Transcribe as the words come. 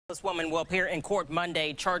This woman will appear in court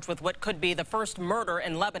Monday, charged with what could be the first murder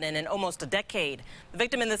in Lebanon in almost a decade. The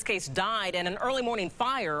victim in this case died in an early morning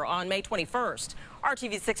fire on May 21st.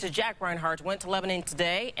 RTV6's Jack Reinhardt went to Lebanon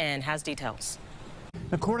today and has details.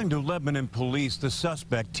 According to Lebanon police, the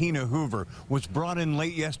suspect, Tina Hoover, was brought in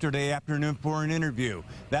late yesterday afternoon for an interview.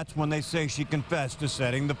 That's when they say she confessed to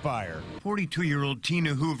setting the fire. 42-year-old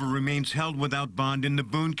Tina Hoover remains held without bond in the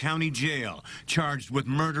Boone County Jail, charged with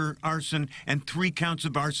murder, arson, and 3 counts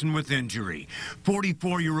of arson with injury.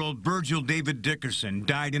 44-year-old Virgil David Dickerson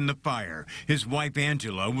died in the fire. His wife,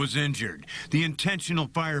 Angela, was injured. The intentional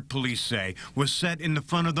fire, police say, was set in the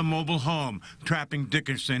front of the mobile home, trapping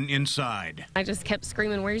Dickerson inside. I just kept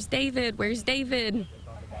screaming, "Where's David? Where's David?"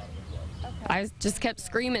 I just kept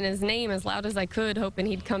screaming his name as loud as I could, hoping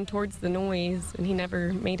he'd come towards the noise, and he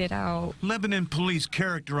never made it out. Lebanon police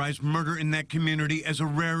characterized murder in that community as a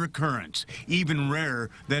rare occurrence, even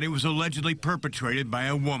rarer that it was allegedly perpetrated by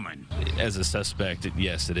a woman. As a suspect,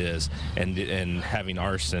 yes, it is, and having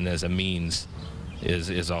arson as a means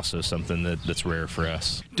is also something that's rare for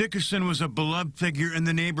us. Dickerson was a beloved figure in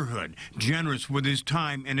the neighborhood, generous with his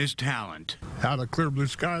time and his talent. Out of clear blue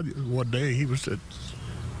sky, one day we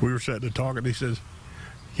were sitting and talking. He says,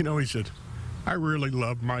 he said, "I really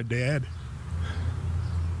love my dad."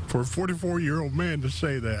 For a 44-year-old man to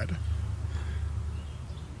say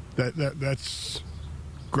that's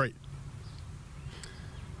great.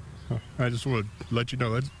 I just want to let you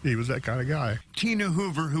know that he was that kind of guy. Tina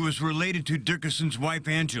Hoover, who is related to Dickerson's wife,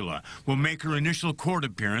 Angela, will make her initial court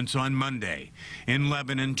appearance on Monday. In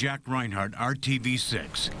Lebanon, Jack Reinhardt,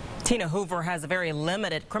 RTV6. Tina Hoover has a very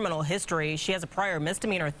limited criminal history. She has a prior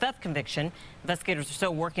misdemeanor theft conviction. Investigators are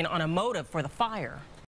still working on a motive for the fire.